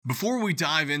Before we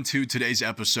dive into today's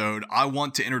episode, I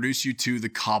want to introduce you to the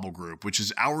Cobble Group, which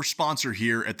is our sponsor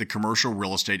here at the Commercial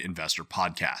Real Estate Investor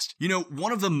Podcast. You know,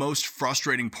 one of the most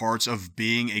frustrating parts of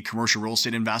being a commercial real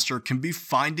estate investor can be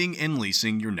finding and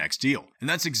leasing your next deal. And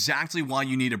that's exactly why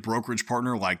you need a brokerage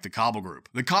partner like the Cobble Group.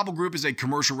 The Cobble Group is a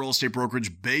commercial real estate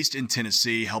brokerage based in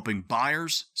Tennessee, helping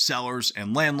buyers, sellers,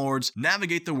 and landlords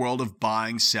navigate the world of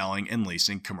buying, selling, and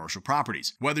leasing commercial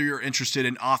properties. Whether you're interested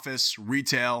in office,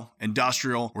 retail,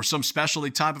 industrial, or some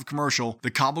specialty type of commercial, the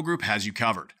Cobble Group has you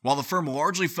covered. While the firm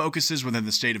largely focuses within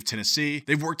the state of Tennessee,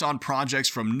 they've worked on projects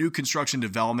from new construction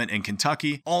development in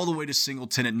Kentucky all the way to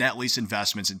single-tenant net lease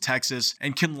investments in Texas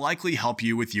and can likely help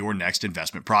you with your next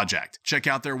investment project. Check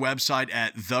out their website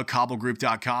at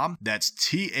thecobblegroup.com. That's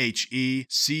THECAUBLE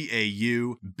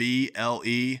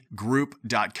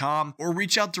group.com, or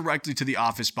reach out directly to the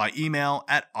office by email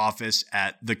at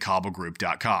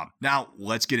office@thecobblegroup.com. Now,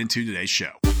 let's get into today's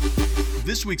show.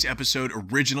 This week's episode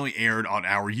originally aired on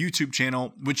our YouTube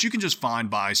channel, which you can just find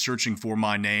by searching for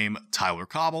my name, Tyler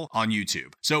Cobble, on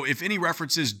YouTube. So if any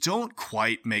references don't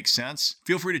quite make sense,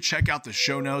 feel free to check out the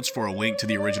show notes for a link to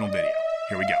the original video.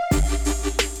 Here we go.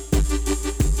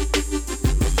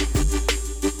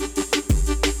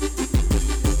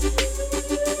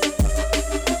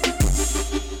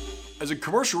 As a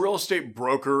commercial real estate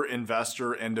broker,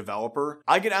 investor, and developer,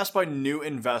 I get asked by new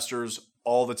investors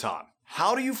all the time,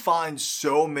 how do you find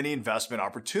so many investment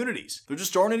opportunities? There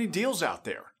just aren't any deals out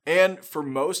there. And for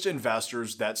most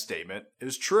investors, that statement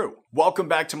is true. Welcome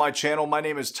back to my channel. My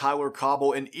name is Tyler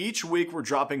Cobble, and each week we're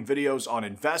dropping videos on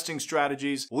investing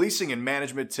strategies, leasing and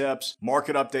management tips,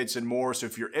 market updates, and more. So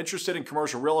if you're interested in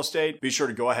commercial real estate, be sure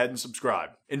to go ahead and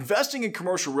subscribe. Investing in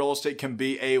commercial real estate can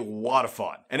be a lot of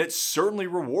fun, and it's certainly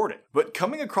rewarding. But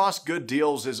coming across good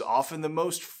deals is often the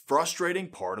most frustrating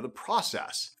part of the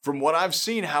process. From what I've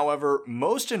seen, however,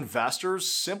 most investors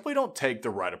simply don't take the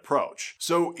right approach.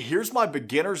 So here's my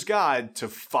beginner's guide to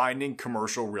finding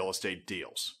commercial real estate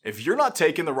deals. If you're not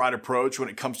taking the right approach when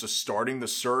it comes to starting the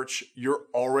search, you're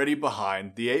already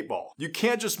behind the 8 ball. You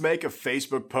can't just make a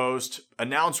Facebook post,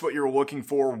 announce what you're looking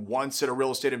for once at a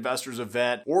real estate investors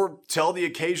event, or tell the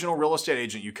occasional real estate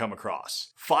agent you come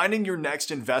across. Finding your next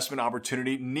investment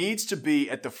opportunity needs to be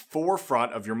at the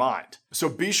forefront of your mind. So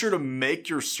be sure to make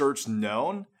your search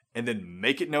known and then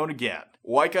make it known again.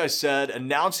 Like I said,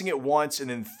 announcing it once and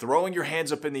then throwing your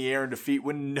hands up in the air in defeat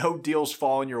when no deals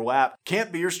fall in your lap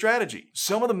can't be your strategy.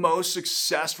 Some of the most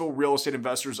successful real estate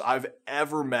investors I've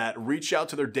ever met reach out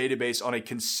to their database on a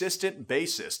consistent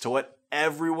basis to let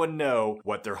everyone know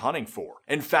what they're hunting for.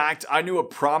 In fact, I knew a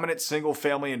prominent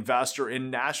single-family investor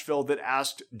in Nashville that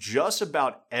asked just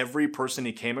about every person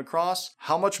he came across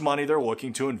how much money they're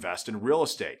looking to invest in real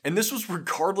estate. And this was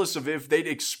regardless of if they'd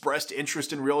expressed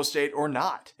interest in real estate or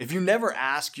not. If you never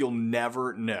ask, you'll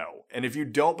never know. And if you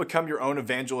don't become your own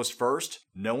evangelist first,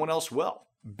 no one else will.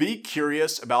 Be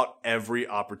curious about every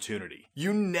opportunity.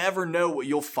 You never know what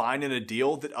you'll find in a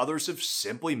deal that others have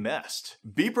simply missed.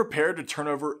 Be prepared to turn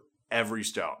over every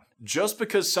stone. Just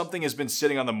because something has been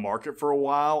sitting on the market for a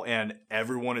while and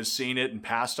everyone has seen it and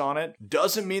passed on it,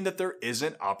 doesn't mean that there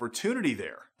isn't opportunity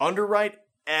there. Underwrite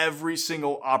every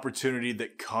single opportunity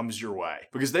that comes your way,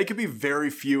 because they could be very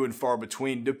few and far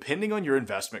between depending on your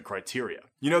investment criteria.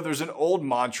 You know, there's an old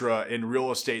mantra in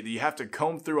real estate that you have to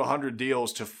comb through 100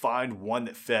 deals to find one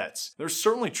that fits. There's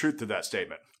certainly truth to that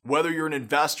statement. Whether you're an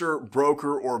investor,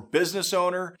 broker, or business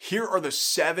owner, here are the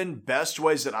 7 best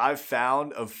ways that I've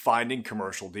found of finding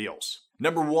commercial deals.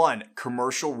 Number 1,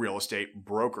 commercial real estate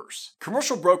brokers.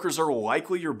 Commercial brokers are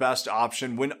likely your best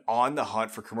option when on the hunt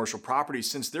for commercial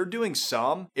properties, since they're doing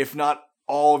some, if not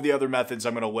all of the other methods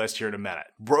I'm going to list here in a minute.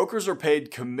 Brokers are paid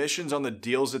commissions on the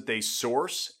deals that they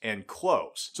source and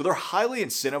close, so they're highly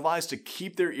incentivized to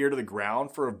keep their ear to the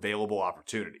ground for available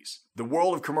opportunities. The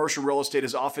world of commercial real estate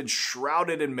is often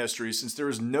shrouded in mystery since there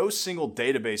is no single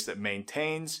database that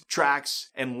maintains, tracks,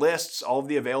 and lists all of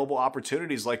the available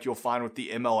opportunities like you'll find with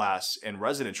the MLS and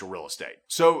residential real estate.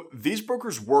 So these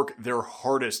brokers work their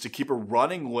hardest to keep a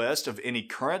running list of any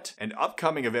current and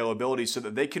upcoming availability so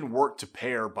that they can work to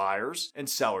pair buyers and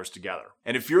sellers together.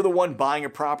 And if you're the one buying a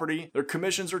property, their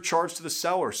commissions are charged to the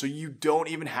seller, so you don't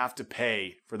even have to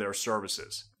pay for their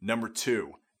services. Number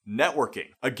 2, networking.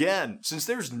 Again, since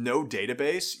there's no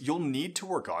database, you'll need to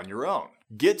work on your own.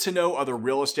 Get to know other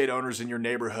real estate owners in your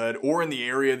neighborhood or in the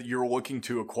area that you're looking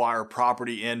to acquire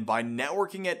property in by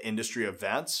networking at industry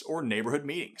events or neighborhood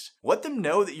meetings. Let them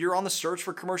know that you're on the search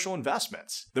for commercial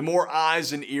investments. The more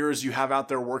eyes and ears you have out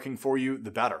there working for you,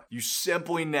 the better. You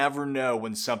simply never know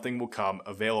when something will come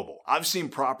available. I've seen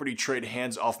property trade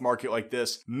hands off market like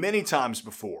this many times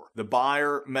before. The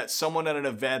buyer met someone at an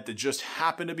event that just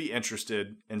happened to be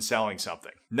interested in selling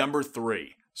something. Number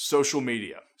 3, social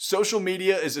media. Social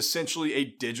media is essentially a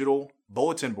digital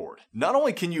bulletin board. Not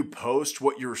only can you post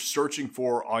what you're searching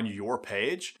for on your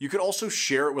page, you can also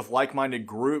share it with like-minded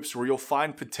groups where you'll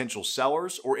find potential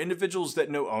sellers or individuals that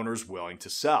know owners willing to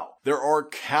sell. There are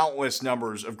countless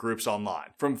numbers of groups online,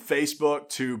 from Facebook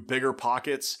to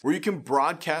BiggerPockets, where you can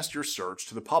broadcast your search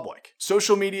to the public.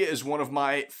 Social media is one of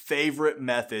my favorite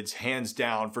methods, hands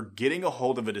down, for getting a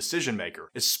hold of a decision maker,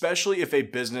 especially if a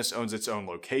business owns its own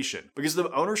location, because the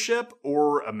ownership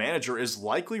or a manager is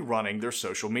likely running their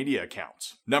social media account.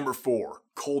 Number 4,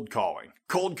 cold calling.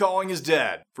 Cold calling is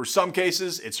dead. For some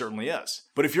cases, it certainly is.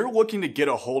 But if you're looking to get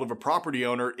a hold of a property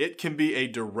owner, it can be a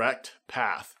direct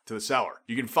path to the seller.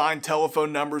 You can find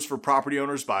telephone numbers for property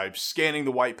owners by scanning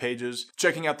the white pages,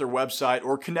 checking out their website,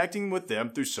 or connecting with them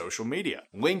through social media.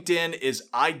 LinkedIn is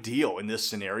ideal in this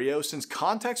scenario since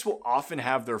contacts will often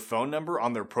have their phone number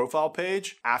on their profile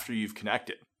page after you've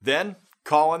connected. Then,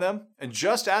 call on them and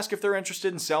just ask if they're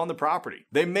interested in selling the property.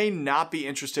 They may not be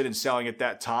interested in selling at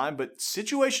that time, but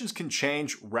situations can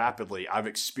change rapidly. I've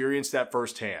experienced that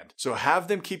firsthand. So have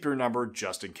them keep your number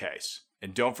just in case.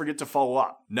 And don't forget to follow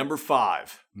up. Number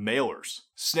 5, mailers.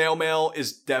 Snail mail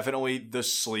is definitely the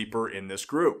sleeper in this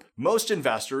group. Most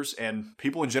investors, and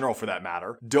people in general for that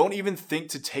matter, don't even think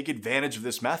to take advantage of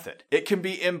this method. It can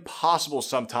be impossible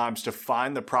sometimes to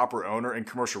find the proper owner in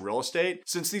commercial real estate,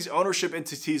 since these ownership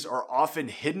entities are often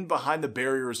hidden behind the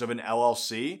barriers of an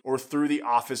LLC or through the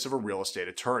office of a real estate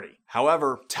attorney.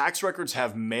 However, tax records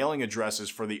have mailing addresses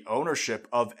for the ownership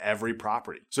of every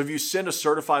property. So if you send a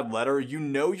certified letter, you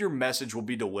know your message will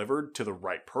be delivered to the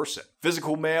right person.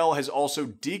 Physical mail has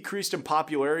also decreased in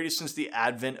popularity since the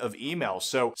advent of email,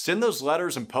 so send those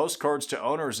letters and postcards to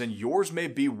owners and yours may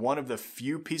be one of the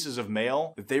few pieces of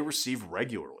mail that they receive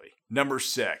regularly. Number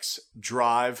 6,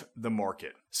 drive the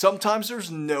market. Sometimes there's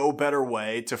no better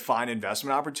way to find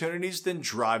investment opportunities than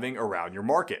driving around your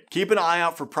market. Keep an eye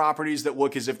out for properties that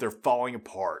look as if they're falling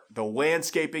apart. The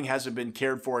landscaping hasn't been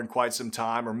cared for in quite some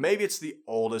time, or maybe it's the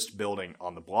oldest building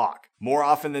on the block. More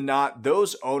often than not,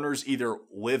 those owners either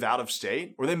live out of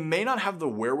state or they may not have the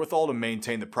wherewithal to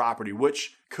maintain the property,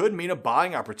 which could mean a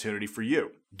buying opportunity for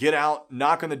you. Get out,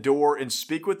 knock on the door, and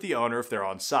speak with the owner if they're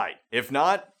on site. If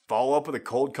not, follow up with a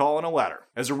cold call and a letter.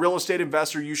 As a real estate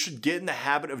investor, you should get in the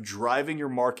habit of driving your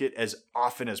market as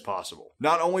often as possible.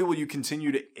 Not only will you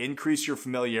continue to increase your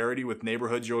familiarity with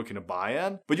neighborhoods you're looking to buy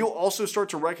in, but you'll also start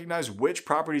to recognize which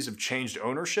properties have changed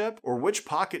ownership or which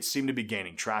pockets seem to be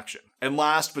gaining traction. And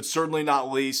last but certainly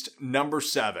not least, number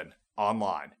 7,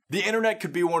 online. The internet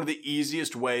could be one of the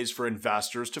easiest ways for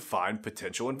investors to find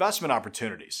potential investment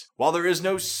opportunities. While there is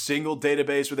no single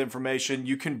database with information,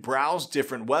 you can browse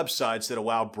different websites that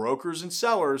allow brokers and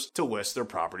sellers to list their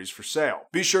properties for sale.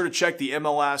 Be sure to check the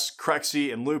MLS,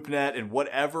 Crexi, and LoopNet, and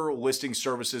whatever listing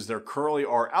services there currently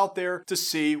are out there to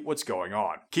see what's going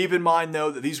on. Keep in mind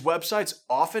though that these websites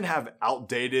often have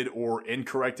outdated or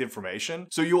incorrect information,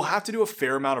 so you'll have to do a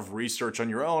fair amount of research on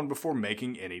your own before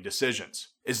making any decisions.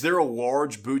 Is there a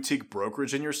large boutique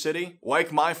brokerage in your city?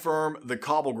 Like my firm, The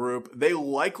Cobble Group, they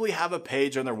likely have a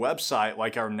page on their website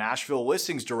like our Nashville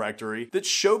listings directory that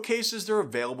showcases their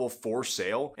available for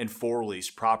sale and for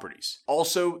lease properties.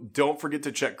 Also, don't forget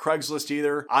to check Craigslist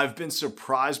either. I've been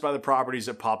surprised by the properties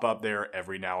that pop up there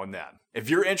every now and then. If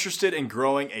you're interested in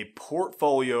growing a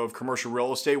portfolio of commercial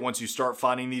real estate once you start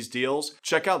finding these deals,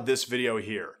 check out this video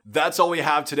here. That's all we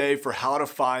have today for how to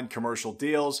find commercial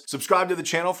deals. Subscribe to the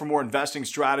channel for more investing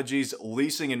strategies,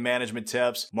 leasing and management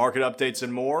tips, market updates,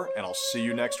 and more, and I'll see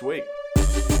you next week.